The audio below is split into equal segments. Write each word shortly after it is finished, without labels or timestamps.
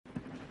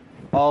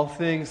All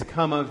things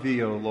come of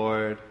thee, O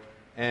Lord,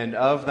 and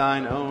of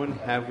thine own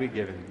have we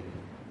given thee.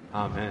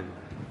 Amen.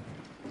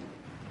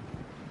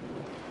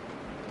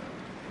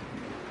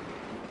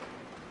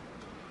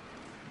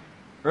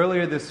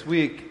 Earlier this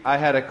week, I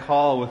had a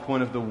call with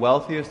one of the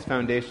wealthiest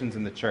foundations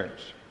in the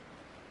church.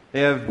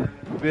 They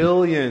have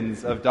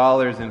billions of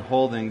dollars in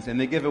holdings, and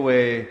they give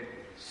away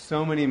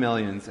so many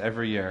millions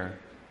every year.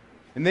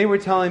 And they were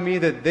telling me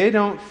that they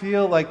don't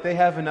feel like they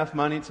have enough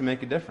money to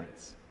make a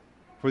difference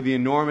for the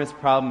enormous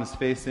problems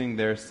facing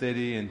their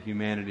city and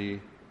humanity.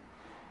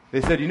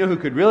 They said, you know who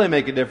could really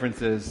make a difference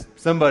is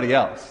somebody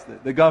else,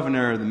 the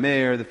governor, the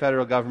mayor, the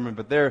federal government,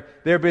 but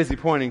they're busy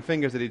pointing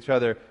fingers at each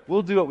other.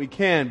 We'll do what we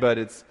can, but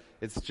it's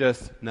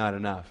just not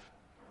enough.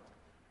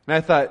 And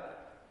I thought,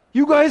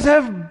 you guys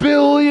have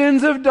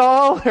billions of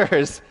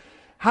dollars.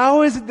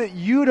 How is it that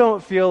you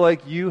don't feel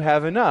like you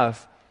have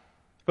enough?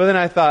 But then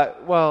I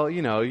thought, well,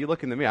 you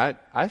look into me,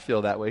 I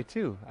feel that way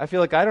too. I feel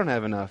like I don't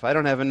have enough. I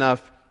don't have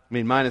enough,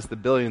 minus the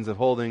billions of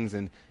holdings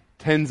and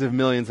tens of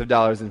millions of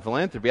dollars in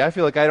philanthropy. I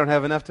feel like I don't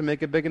have enough to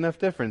make a big enough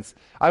difference.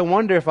 I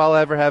wonder if I'll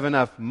ever have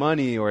enough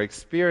money or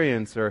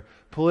experience or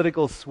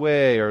political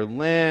sway or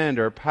land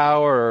or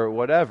power or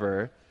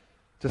whatever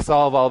to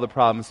solve all the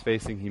problems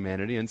facing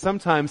humanity. And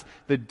sometimes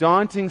the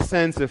daunting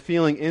sense of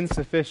feeling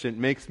insufficient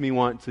makes me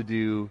want to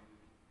do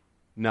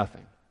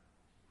nothing.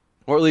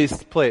 Or at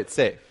least play it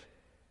safe.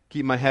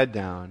 Keep my head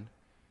down.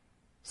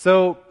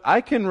 So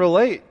I can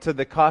relate to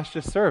the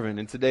cautious servant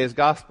in today's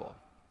gospel.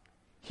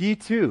 He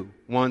too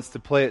wants to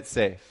play it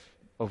safe,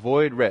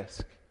 avoid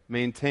risk,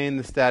 maintain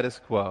the status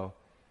quo.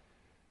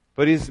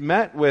 But he's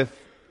met with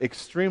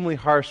extremely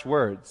harsh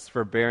words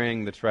for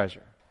burying the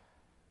treasure.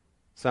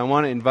 So I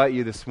want to invite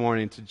you this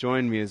morning to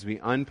join me as we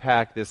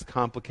unpack this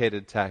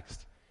complicated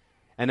text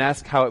and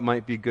ask how it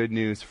might be good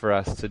news for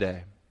us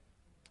today.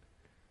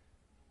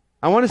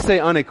 I want to say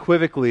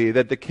unequivocally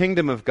that the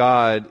kingdom of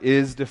God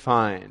is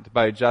defined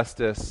by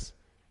justice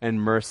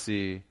and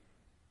mercy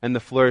and the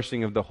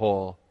flourishing of the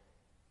whole.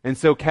 And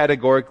so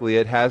categorically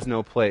it has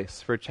no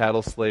place for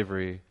chattel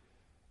slavery,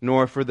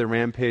 nor for the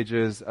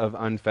rampages of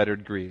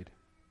unfettered greed.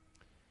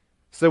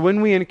 So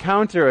when we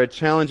encounter a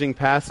challenging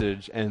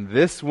passage, and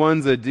this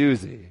one's a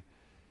doozy,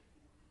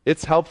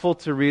 it's helpful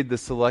to read the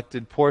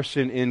selected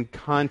portion in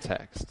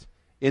context,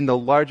 in the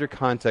larger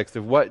context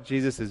of what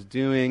Jesus is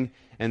doing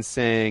and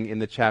saying in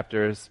the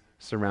chapters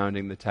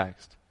surrounding the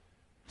text.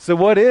 So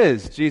what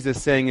is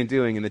Jesus saying and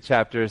doing in the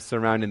chapters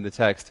surrounding the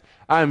text?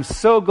 I'm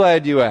so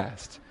glad you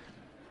asked.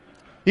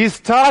 He's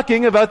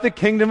talking about the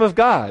kingdom of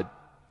God.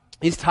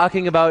 He's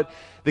talking about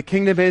the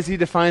kingdom as he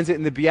defines it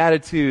in the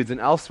Beatitudes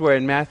and elsewhere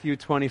in Matthew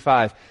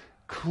 25,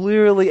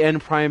 clearly and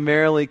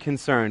primarily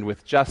concerned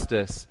with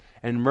justice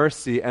and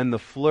mercy and the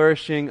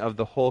flourishing of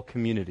the whole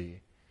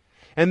community.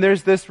 And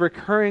there's this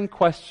recurring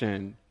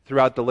question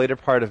throughout the later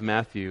part of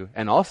Matthew,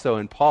 and also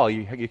in Paul,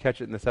 you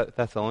catch it in the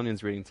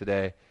Thessalonians reading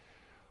today.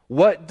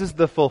 What does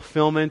the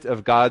fulfillment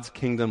of God's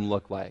kingdom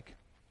look like?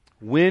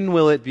 When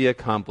will it be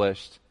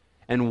accomplished?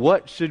 And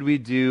what should we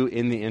do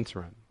in the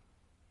interim?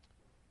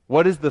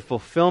 What does the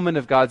fulfillment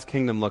of God's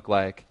kingdom look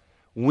like?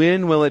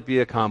 When will it be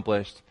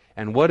accomplished?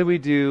 And what do we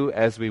do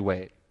as we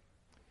wait?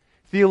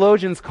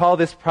 Theologians call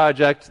this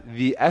project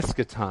the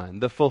eschaton,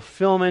 the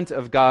fulfillment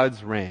of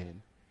God's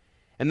reign.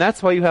 And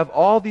that's why you have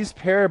all these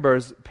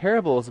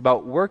parables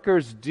about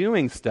workers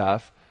doing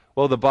stuff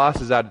while the boss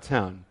is out of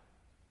town.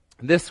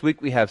 This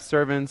week we have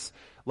servants.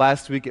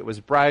 Last week it was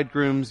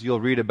bridegrooms.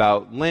 You'll read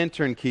about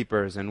lantern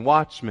keepers and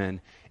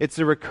watchmen. It's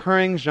a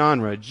recurring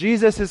genre.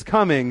 Jesus is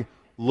coming.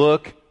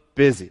 Look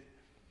busy.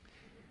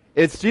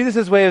 It's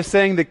Jesus' way of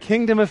saying the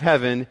kingdom of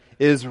heaven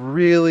is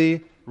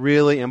really,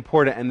 really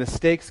important, and the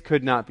stakes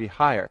could not be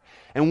higher.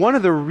 And one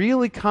of the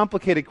really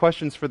complicated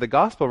questions for the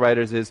gospel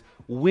writers is,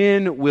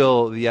 when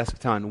will the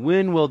eschaton,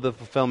 when will the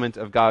fulfillment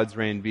of God's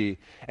reign be?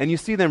 And you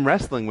see them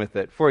wrestling with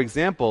it. For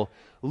example,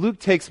 Luke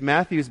takes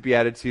Matthew's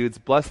Beatitudes,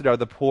 blessed are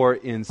the poor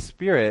in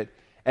spirit,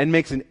 and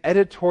makes an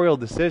editorial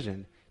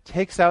decision,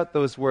 takes out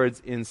those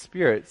words in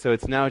spirit, so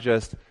it's now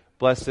just,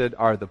 blessed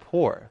are the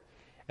poor.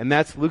 And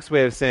that's Luke's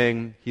way of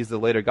saying, he's the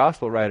later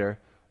gospel writer,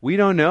 we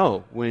don't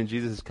know when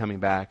Jesus is coming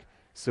back,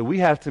 so we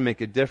have to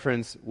make a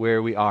difference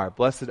where we are.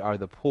 Blessed are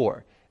the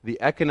poor. The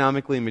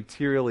economically,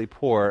 materially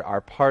poor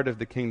are part of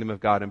the kingdom of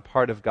God and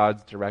part of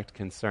God's direct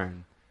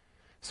concern.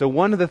 So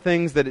one of the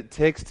things that it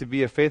takes to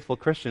be a faithful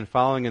Christian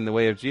following in the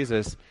way of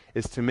Jesus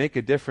is to make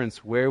a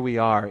difference where we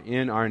are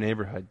in our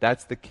neighborhood.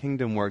 That's the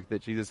kingdom work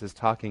that Jesus is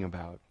talking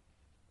about.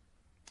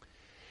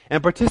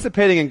 And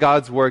participating in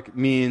God's work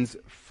means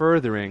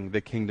furthering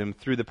the kingdom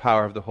through the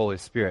power of the Holy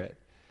Spirit.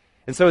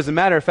 And so as a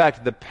matter of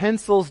fact, the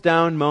pencils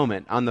down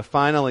moment on the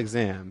final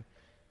exam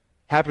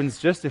happens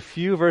just a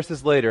few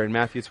verses later in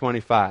Matthew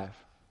 25.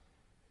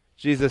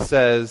 Jesus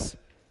says,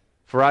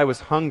 "For I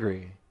was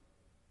hungry,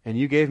 and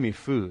you gave me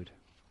food.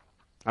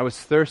 I was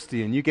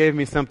thirsty, and you gave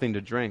me something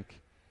to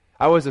drink.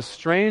 I was a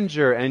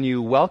stranger, and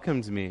you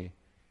welcomed me.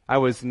 I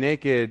was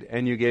naked,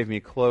 and you gave me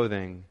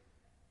clothing.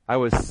 I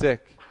was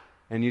sick,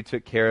 and you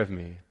took care of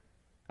me.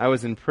 I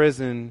was in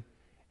prison,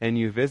 and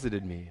you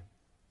visited me."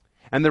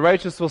 And the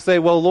righteous will say,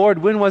 well, Lord,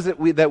 when was it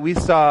that we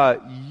saw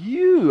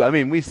you? I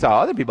mean, we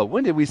saw other people.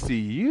 When did we see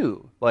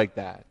you like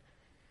that?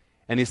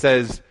 And he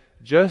says,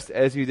 just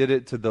as you did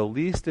it to the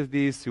least of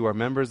these who are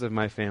members of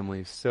my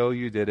family, so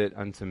you did it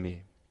unto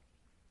me.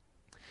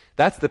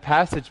 That's the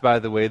passage, by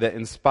the way, that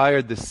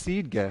inspired the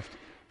seed gift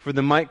for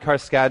the Mike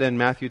Carskada and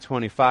Matthew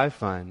 25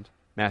 fund.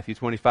 Matthew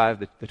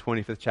 25, the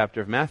 25th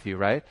chapter of Matthew,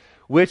 right?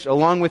 Which,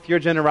 along with your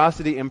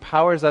generosity,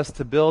 empowers us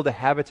to build a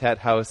Habitat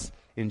house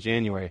in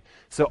January.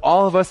 So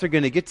all of us are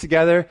going to get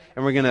together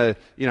and we're going to,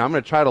 I'm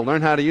going to try to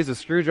learn how to use a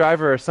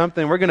screwdriver or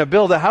something. We're going to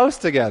build a house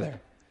together.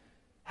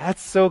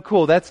 That's so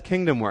cool. That's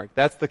kingdom work.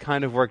 That's the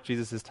kind of work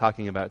Jesus is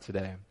talking about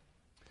today.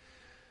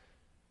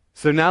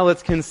 So now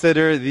let's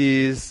consider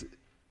these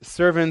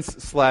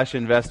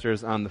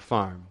servants/investors on the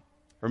farm.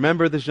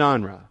 Remember the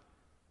genre.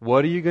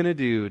 What are you going to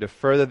do to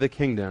further the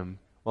kingdom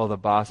while the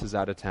boss is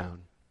out of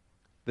town?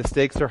 The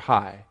stakes are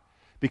high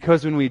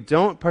because when we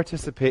don't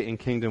participate in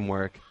kingdom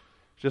work,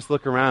 just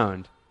look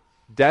around.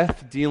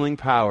 Death-dealing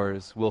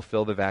powers will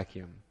fill the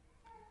vacuum.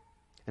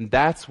 And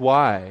that's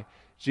why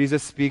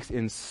Jesus speaks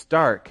in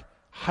stark,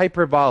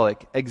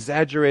 hyperbolic,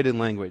 exaggerated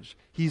language.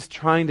 He's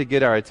trying to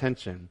get our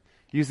attention,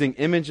 using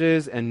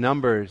images and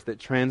numbers that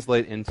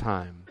translate in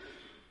time.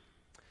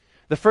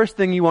 The first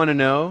thing you want to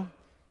know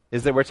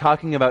is that we're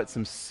talking about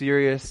some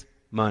serious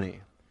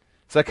money.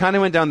 So I kind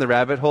of went down the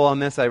rabbit hole on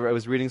this. I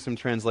was reading some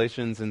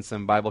translations and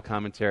some Bible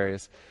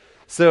commentaries.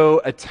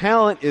 So a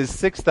talent is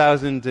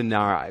 6,000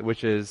 denarii,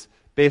 which is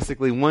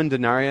basically one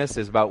denarius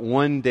is about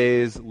 1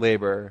 day's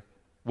labor,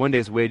 1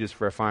 day's wages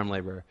for a farm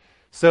laborer.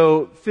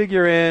 So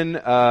figure in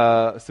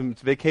some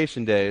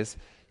vacation days.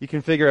 You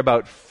can figure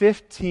about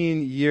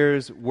 15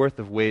 years worth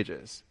of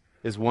wages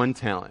is 1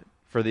 talent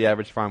for the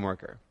average farm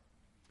worker.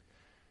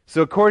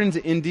 So according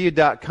to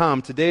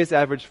Indeed.com, today's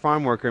average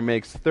farm worker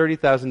makes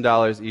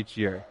 $30,000 each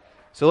year.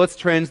 So let's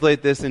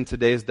translate this in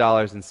today's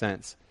dollars and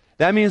cents.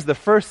 That means the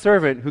first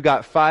servant who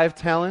got 5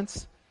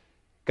 talents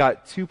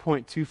got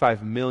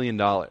 $2.25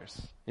 million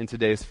in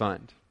today's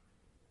fund.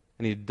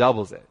 And he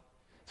doubles it.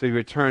 So he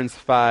returns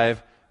 $5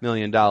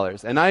 million.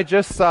 And I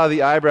just saw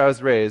the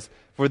eyebrows raise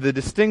for the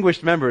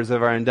distinguished members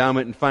of our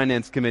endowment and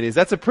finance committees.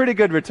 That's a pretty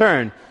good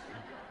return.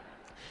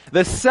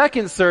 The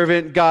second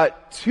servant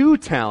got 2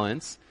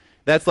 talents.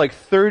 That's like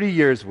 30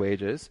 years'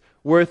 wages,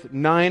 worth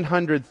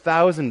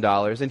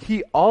 $900,000, and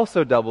he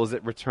also doubles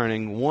it,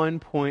 returning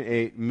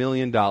 $1.8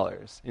 million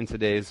in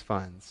today's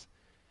funds.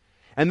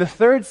 And the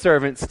third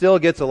servant still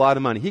gets a lot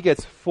of money. He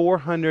gets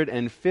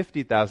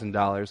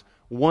 $450,000,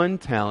 1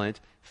 talent,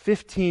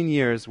 15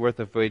 years'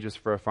 worth of wages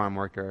for a farm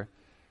worker,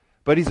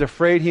 but he's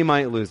afraid he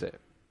might lose it.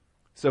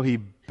 So he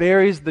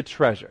buries the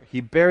treasure.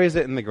 He buries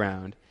it in the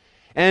ground.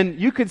 And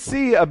you could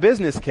see a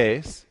business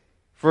case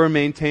for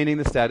maintaining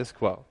the status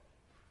quo.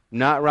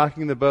 Not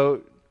rocking the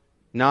boat,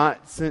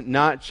 not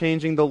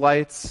changing the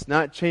lights,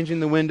 not changing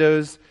the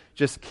windows,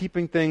 just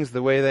keeping things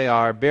the way they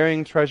are,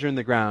 burying treasure in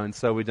the ground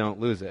so we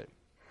don't lose it.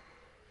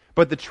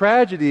 But the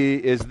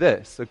tragedy is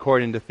this,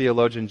 according to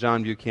theologian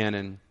John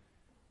Buchanan.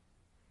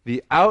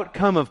 The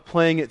outcome of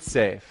playing it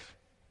safe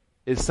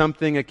is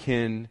something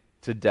akin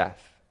to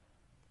death.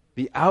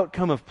 The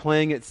outcome of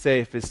playing it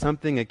safe is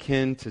something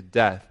akin to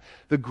death.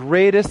 The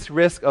greatest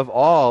risk of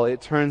all, it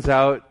turns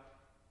out,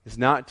 is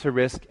not to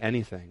risk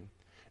anything.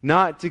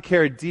 Not to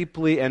care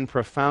deeply and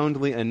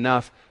profoundly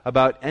enough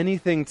about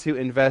anything to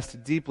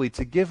invest deeply,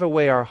 to give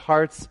away our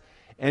hearts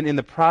and in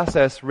the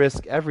process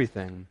risk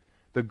everything.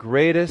 The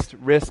greatest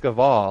risk of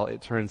all,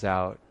 it turns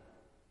out,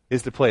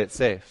 is to play it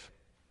safe.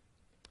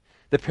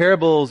 The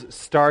parable's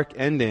stark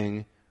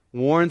ending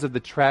warns of the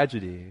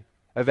tragedy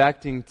of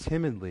acting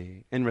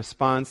timidly in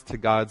response to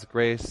God's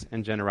grace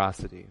and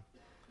generosity.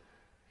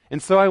 And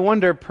so I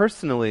wonder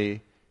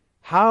personally,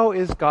 how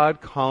is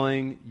God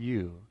calling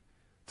you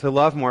to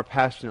love more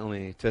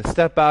passionately, to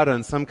step out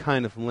on some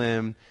kind of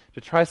limb, to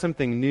try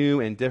something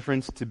new and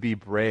different, to be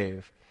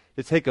brave,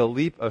 to take a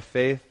leap of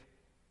faith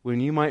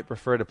when you might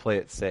prefer to play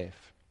it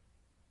safe?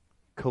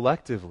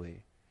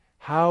 Collectively,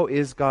 how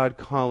is God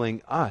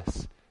calling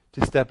us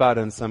to step out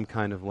on some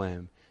kind of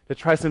limb, to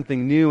try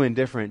something new and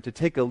different, to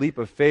take a leap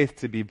of faith,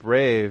 to be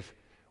brave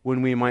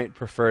when we might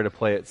prefer to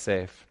play it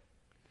safe?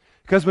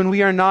 Because when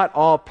we are not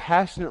all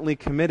passionately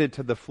committed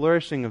to the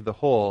flourishing of the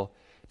whole,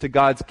 to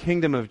God's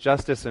kingdom of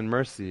justice and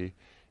mercy,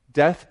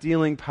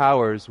 death-dealing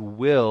powers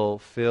will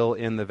fill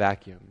in the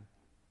vacuum.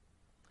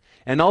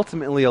 And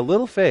ultimately, a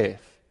little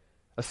faith,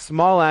 a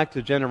small act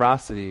of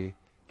generosity,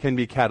 can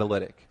be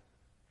catalytic.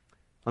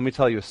 Let me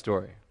tell you a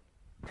story.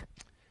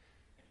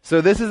 So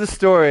this is a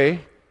story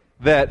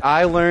that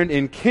I learned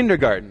in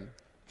kindergarten.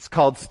 It's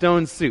called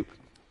Stone Soup.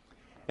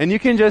 And you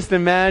can just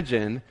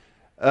imagine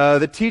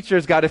the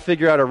teacher's got to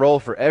figure out a role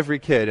for every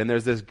kid, and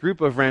there's this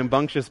group of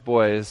rambunctious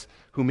boys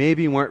who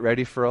maybe weren't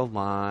ready for a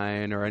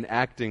line or an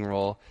acting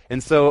role.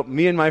 And so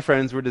me and my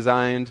friends were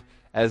designed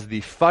as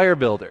the fire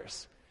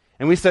builders.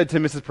 And we said to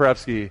Mrs.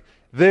 Porupsky,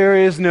 there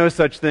is no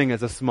such thing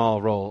as a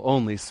small role,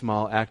 only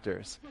small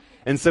actors.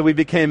 And so we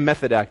became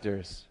method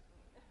actors.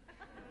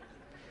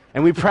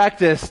 And we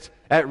practiced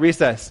at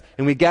recess,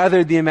 and we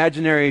gathered the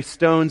imaginary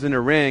stones in a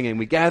ring, and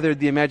we gathered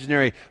the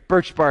imaginary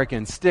birch bark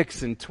and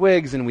sticks and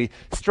twigs, and we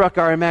struck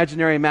our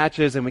imaginary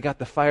matches, and we got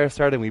the fire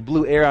started, and we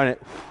blew air on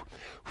it,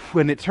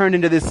 and it turned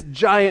into this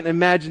giant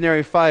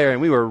imaginary fire,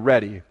 and we were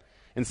ready.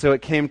 And so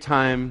it came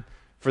time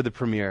for the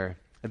premiere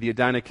at the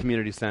Edina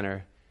Community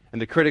Center.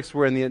 And the critics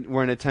were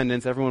in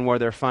attendance. Everyone wore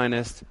their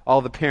finest.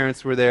 All the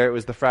parents were there. It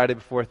was the Friday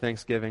before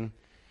Thanksgiving.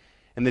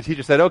 And the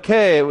teacher said,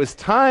 okay, it was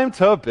time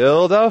to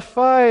build a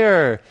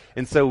fire.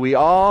 And so we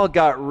all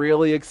got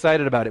really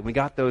excited about it. We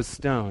got those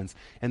stones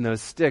and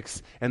those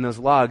sticks and those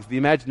logs, the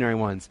imaginary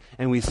ones.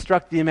 And we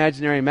struck the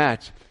imaginary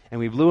match. And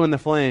we blew in the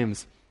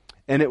flames.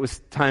 And it was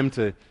time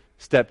to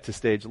step to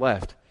stage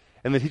left.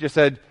 And the teacher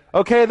said,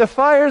 okay, the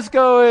fire's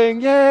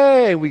going,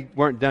 yay! We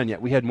weren't done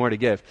yet. We had more to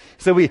give.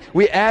 So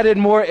we added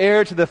more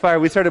air to the fire.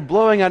 We started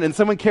blowing on it, and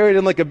someone carried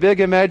in like a big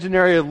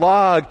imaginary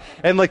log.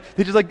 And like,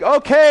 they just like,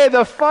 okay,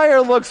 the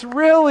fire looks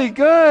really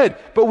good.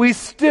 But we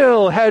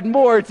still had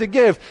more to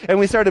give. And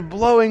we started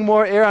blowing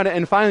more air on it.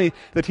 And finally,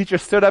 the teacher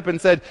stood up and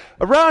said,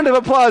 a round of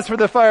applause for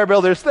the fire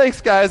builders.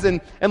 Thanks, guys.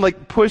 And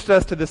like pushed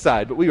us to the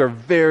side. But we were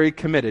very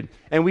committed.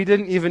 And we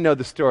didn't even know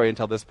the story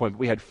until this point. But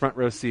we had front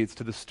row seats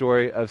to the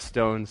story of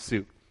stone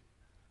soup.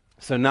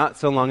 So not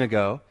so long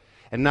ago,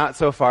 and not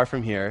so far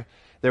from here,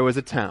 there was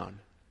a town,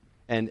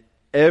 and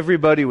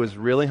everybody was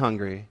really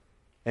hungry,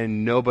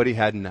 and nobody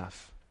had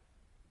enough.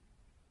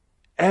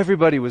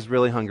 Everybody was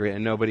really hungry,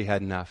 and nobody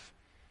had enough.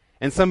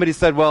 And somebody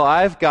said, well,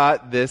 I've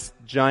got this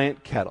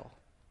giant kettle,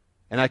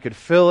 and I could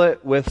fill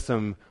it with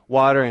some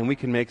water, and we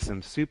can make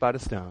some soup out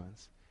of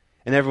stones.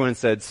 And everyone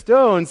said,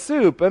 stone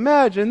soup,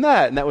 imagine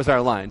that. And that was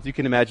our lines. You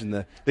can imagine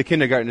the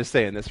kindergartners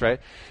saying this,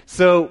 right?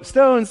 So,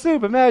 stone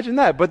soup, imagine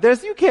that. But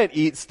you can't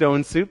eat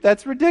stone soup.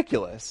 That's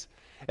ridiculous.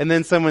 And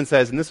then someone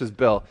says, and this was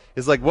Bill,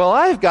 is like, well,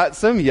 I've got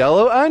some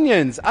yellow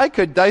onions. I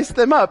could dice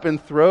them up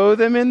and throw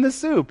them in the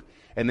soup.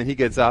 And then he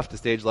gets off to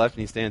stage left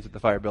and he stands with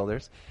the fire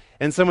builders.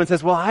 And someone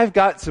says, well, I've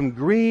got some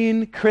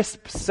green,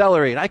 crisp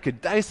celery, and I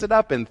could dice it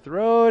up and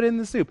throw it in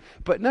the soup.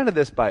 But none of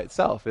this by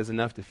itself is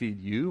enough to feed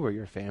you or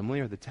your family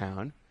or the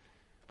town.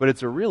 But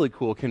it's a really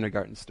cool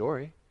kindergarten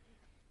story.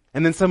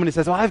 And then somebody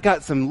says, well, I've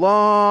got some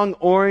long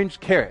orange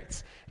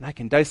carrots, and I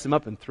can dice them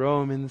up and throw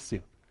them in the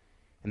soup.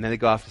 And then they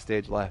go off to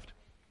stage left.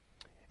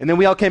 And then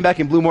we all came back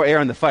and blew more air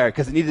on the fire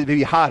because it needed to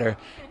be hotter.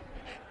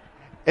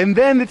 And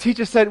then the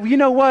teacher said, well, you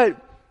know what?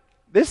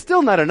 There's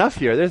still not enough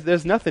here.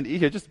 There's nothing to eat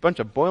here. Just a bunch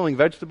of boiling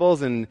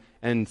vegetables and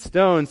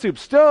stone soup.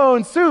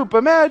 Stone soup,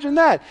 imagine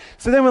that.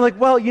 So then we're like,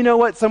 well, you know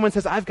what? Someone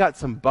says, I've got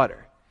some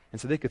butter.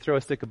 And so they could throw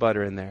a stick of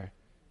butter in there.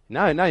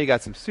 Now you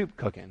got some soup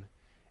cooking.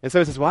 And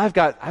someone says, well, I've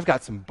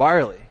got some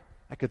barley.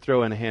 I could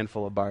throw in a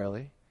handful of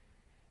barley.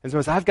 And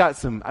someone says, I've got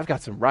some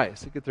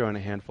rice. You could throw in a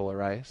handful of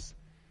rice.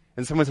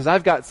 And someone says,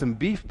 I've got some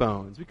beef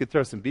bones. We could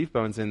throw some beef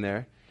bones in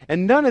there.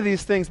 And none of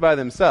these things by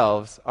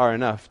themselves are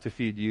enough to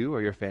feed you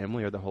or your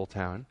family or the whole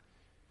town.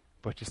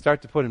 But you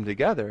start to put them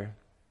together,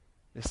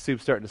 this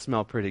soup's starting to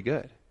smell pretty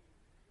good.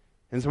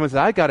 And someone says,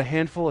 I've got a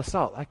handful of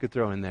salt I could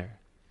throw in there.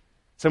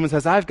 Someone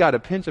says, I've got a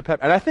pinch of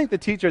pepper. And I think the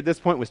teacher at this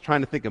point was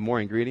trying to think of more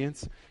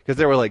ingredients because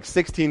there were like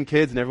 16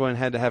 kids and everyone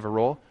had to have a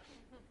role.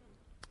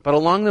 But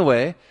along the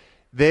way,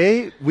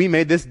 we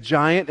made this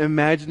giant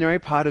imaginary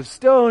pot of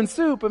stone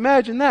soup.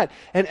 Imagine that.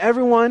 And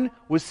everyone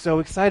was so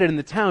excited in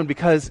the town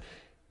because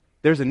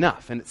there's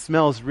enough and it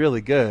smells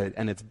really good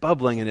and it's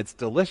bubbling and it's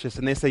delicious.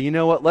 And they say, you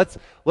know what?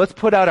 Let's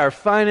put out our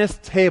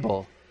finest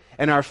table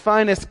and our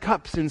finest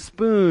cups and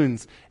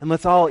spoons and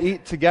let's all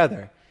eat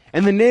together.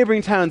 And the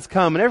neighboring towns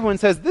come, and everyone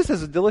says, this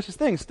is a delicious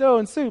thing,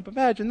 stone soup,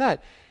 imagine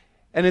that.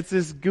 And it's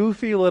this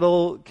goofy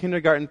little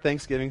kindergarten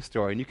Thanksgiving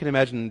story. And you can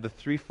imagine the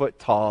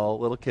 3-foot-tall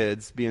little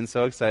kids being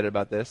so excited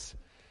about this.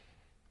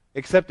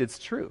 Except it's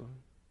true,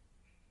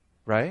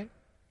 right?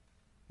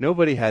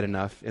 Nobody had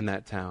enough in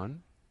that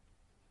town.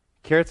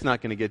 Carrot's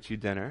not going to get you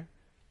dinner.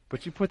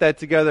 But you put that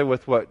together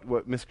with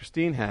what Miss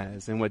Christine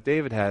has, and what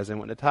David has, and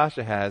what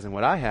Natasha has, and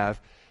what I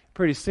have,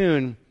 pretty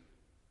soon,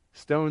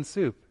 stone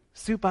soup.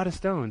 Soup out of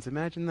stones,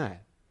 imagine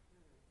that.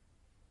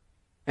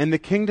 And the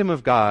kingdom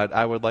of God,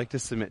 I would like to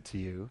submit to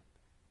you,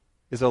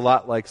 is a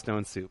lot like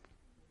stone soup.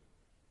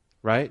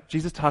 Right?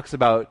 Jesus talks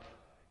about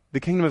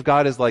the kingdom of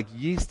God is like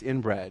yeast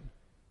in bread.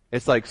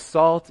 It's like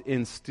salt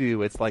in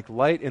stew. It's like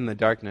light in the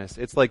darkness.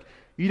 It's like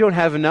you don't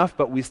have enough,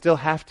 but we still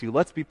have to.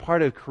 Let's be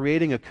part of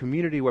creating a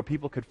community where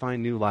people could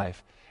find new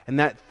life. And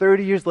that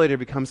 30 years later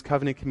becomes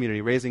Covenant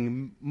Community,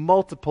 raising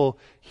multiple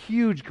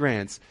huge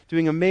grants,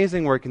 doing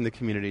amazing work in the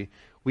community.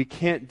 We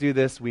can't do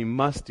this, we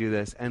must do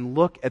this, and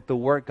look at the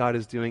work God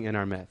is doing in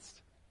our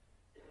midst.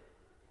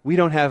 We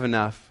don't have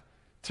enough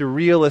to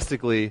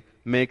realistically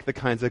make the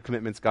kinds of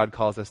commitments God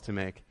calls us to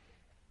make,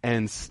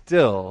 and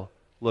still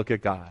look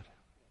at God.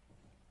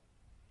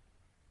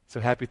 So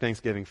happy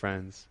Thanksgiving,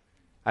 friends.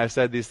 I've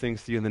said these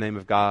things to you in the name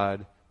of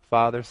God,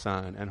 Father,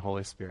 Son, and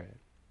Holy Spirit.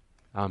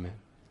 Amen.